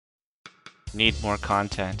Need more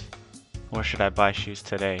content. Where should I buy shoes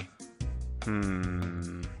today?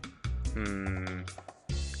 Should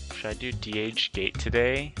I do DHgate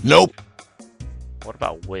today? Nope. What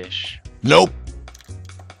about Wish? Nope.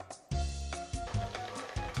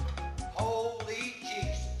 Holy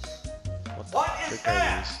Jesus. What What the is frick are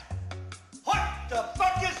that? these? What the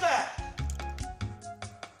fuck is that?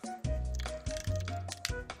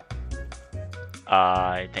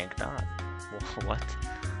 I think not. What?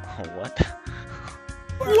 What?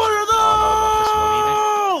 What are Oh, those? no, not this one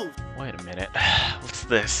either. Wait a minute. What's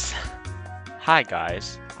this? Hi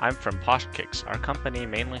guys, I'm from Poshkicks. Our company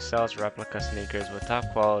mainly sells replica sneakers with top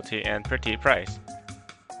quality and pretty price.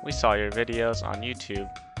 We saw your videos on YouTube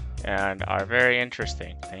and are very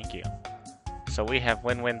interesting. Thank you. So we have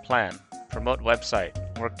win-win plan. Promote website.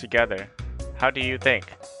 Work together. How do you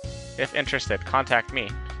think? If interested, contact me.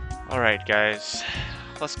 Alright guys,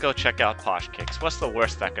 let's go check out Poshkicks. What's the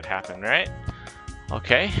worst that could happen, right?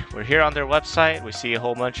 Okay, we're here on their website. We see a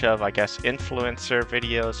whole bunch of, I guess, influencer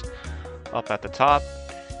videos up at the top.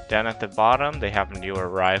 Down at the bottom, they have new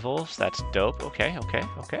arrivals. That's dope. Okay.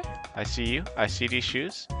 I see you. I see these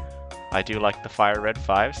shoes. I do like the fire red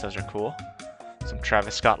 5s. Those are cool. Some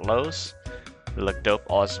Travis Scott lows. They look dope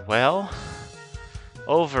as well.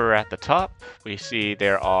 Over at the top, we see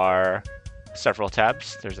there are several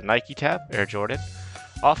tabs. There's a Nike tab, Air Jordan,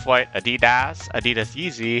 Off-White, Adidas, Adidas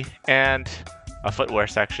Yeezy, and a footwear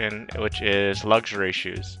section, which is luxury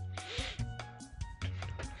shoes.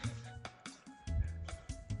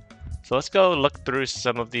 So let's go look through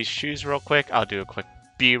some of these shoes real quick. I'll do a quick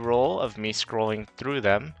B-roll of me scrolling through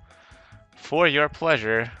them for your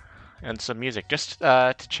pleasure and some music, just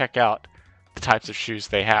to check out the types of shoes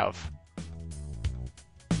they have.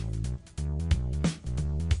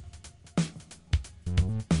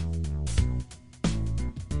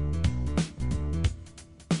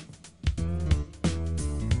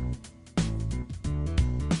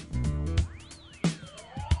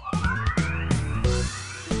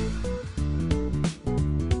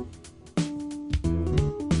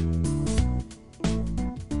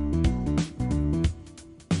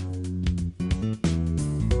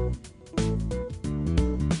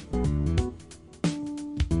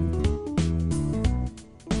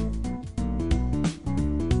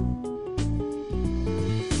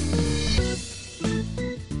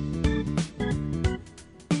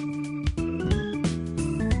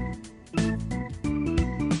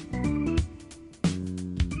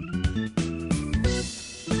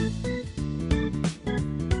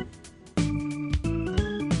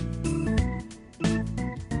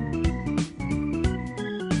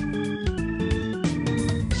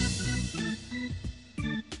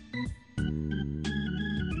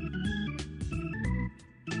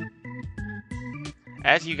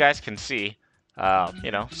 As you guys can see,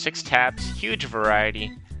 6 tabs, huge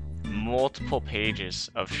variety, multiple pages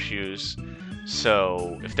of shoes.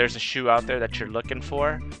 So if there's a shoe out there that you're looking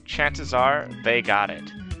for, chances are they got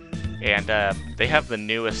it. And they have the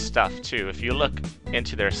newest stuff too. If you look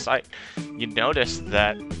into their site, you notice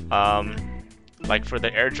that like for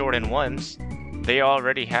the Air Jordan 1s, they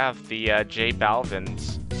already have the J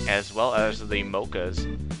Balvins as well as the Mochas,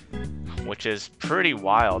 which is pretty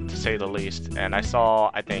wild to say the least. And I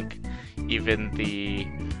saw, I think, even the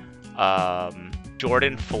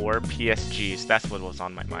Jordan 4 PSGs. That's what was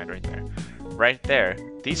on my mind right there. Right there.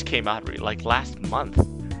 These came out like last month.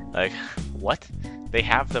 Like, what? They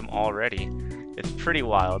have them already. It's pretty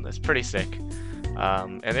wild. It's pretty sick.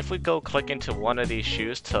 And if we go click into one of these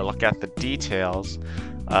shoes to look at the details,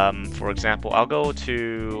 for example, I'll go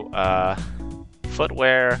to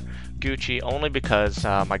footwear, Gucci, only because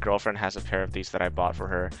my girlfriend has a pair of these that I bought for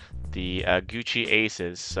her, the Gucci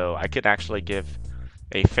Aces, so I could actually give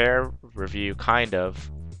a fair review, kind of,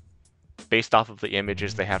 based off of the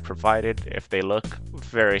images they have provided, if they look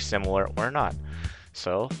very similar or not.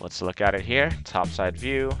 So let's look at it here. Top side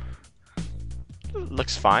view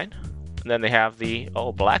looks fine. And then they have the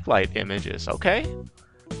blacklight images. Okay,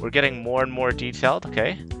 we're getting more and more detailed.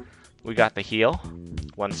 Okay, we got the heel.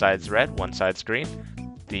 One side's red, one side's green.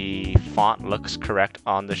 The font looks correct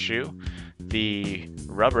on the shoe. The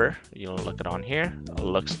rubber, you'll look it on here,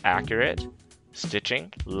 looks accurate.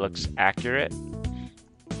 Stitching looks accurate.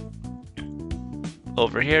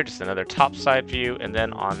 Over here, just another top side view, and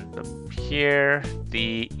then on here,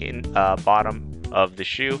 the bottom of the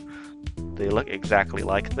shoe, they look exactly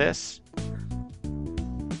like this.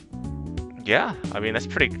 Yeah, I mean, that's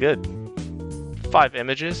pretty good. 5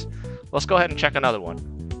 images. Let's go ahead and check another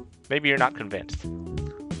one. Maybe you're not convinced.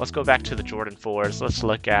 Let's go back to the Jordan 4s. Let's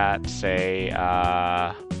look at, say,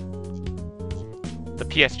 the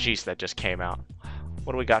PSGs that just came out.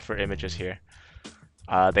 what do we got for images here?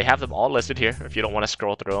 They have them all listed here if you don't want to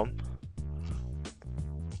scroll through them.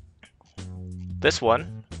 This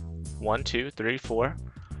one, 1, 2, 3, 4,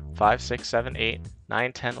 5, 6, 7, 8,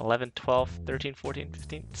 9, 10, 11, 12, 13, 14,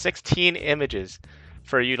 15, 16 images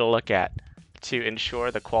for you to look at to ensure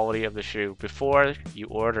the quality of the shoe before you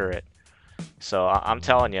order it. So I'm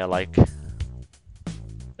telling you, like,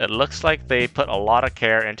 it looks like they put a lot of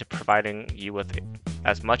care into providing you with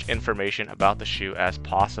as much information about the shoe as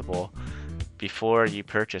possible before you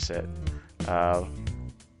purchase it.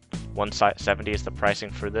 170 is the pricing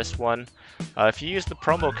for this one. If you use the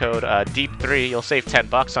promo code DEEP3, you'll save 10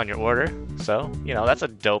 bucks on your order. So, you know, that's a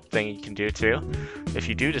dope thing you can do too if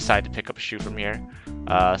you do decide to pick up a shoe from here.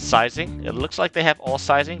 Sizing, it looks like they have all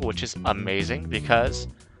sizing, which is amazing because,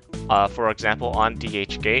 for example, on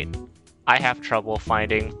DHgate, I have trouble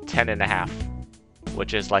finding 10.5,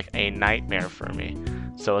 which is like a nightmare for me.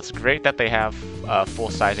 So it's great that they have full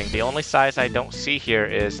sizing. The only size I don't see here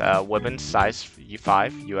is women's size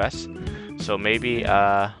 5 US. So maybe,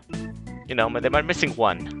 you know, they might be missing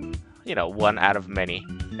one. You know, one out of many.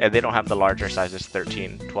 And they don't have the larger sizes,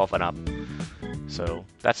 13, 12 and up. So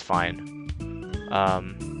that's fine.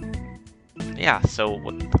 Yeah, so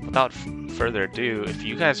without further ado, if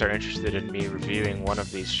you guys are interested in me reviewing one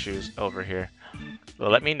of these shoes over here,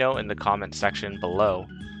 well, let me know in the comment section below.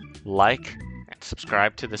 Like and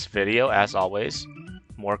subscribe to this video as always.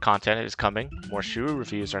 More content is coming, more shoe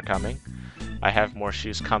reviews are coming. I have more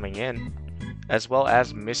shoes coming in, as well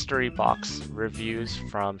as mystery box reviews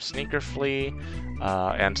from Sneaker Flea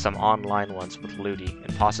and some online ones with Ludi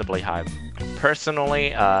and possibly Hive.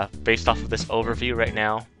 Personally, based off of this overview right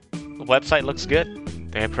now, the website looks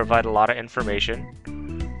good. They provide a lot of information.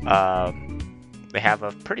 They have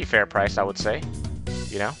a pretty fair price, I would say.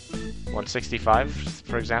 You know, $165,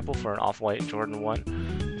 for example, for an off-white Jordan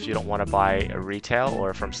 1. If you don't want to buy a retail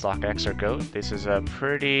or from StockX or GOAT, this is a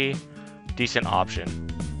pretty decent option.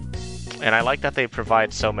 And I like that they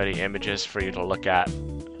provide so many images for you to look at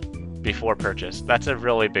before purchase. That's a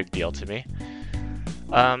really big deal to me.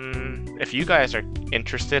 If you guys are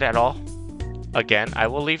interested at all, again, I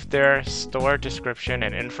will leave their store description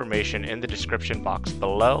and information in the description box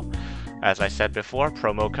below. As I said before,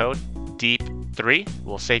 promo code DEEP3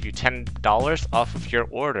 will save you $10 off of your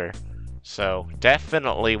order. So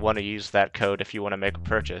definitely want to use that code if you want to make a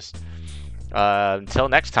purchase. Until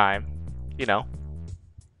next time, you know,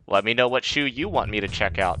 let me know what shoe you want me to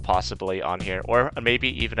check out possibly on here, or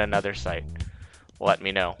maybe even another site. Let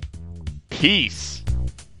me know. Peace!